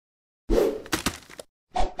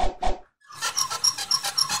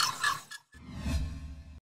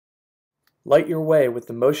Light your way with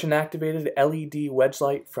the motion-activated LED wedge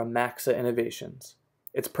light from MAXSA Innovations.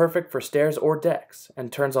 It's perfect for stairs or decks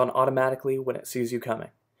and turns on automatically when it sees you coming.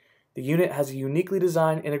 The unit has a uniquely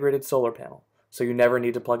designed integrated solar panel, so you never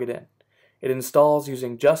need to plug it in. It installs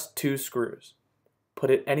using just 2 screws. Put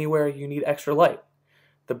it anywhere you need extra light.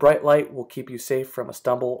 The bright light will keep you safe from a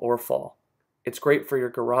stumble or fall. It's great for your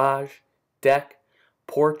garage, deck,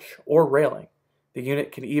 porch, or railing. The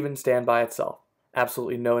unit can even stand by itself.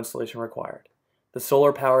 Absolutely no installation required. The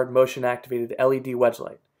solar-powered motion-activated LED wedge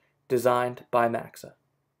light, designed by MAXSA.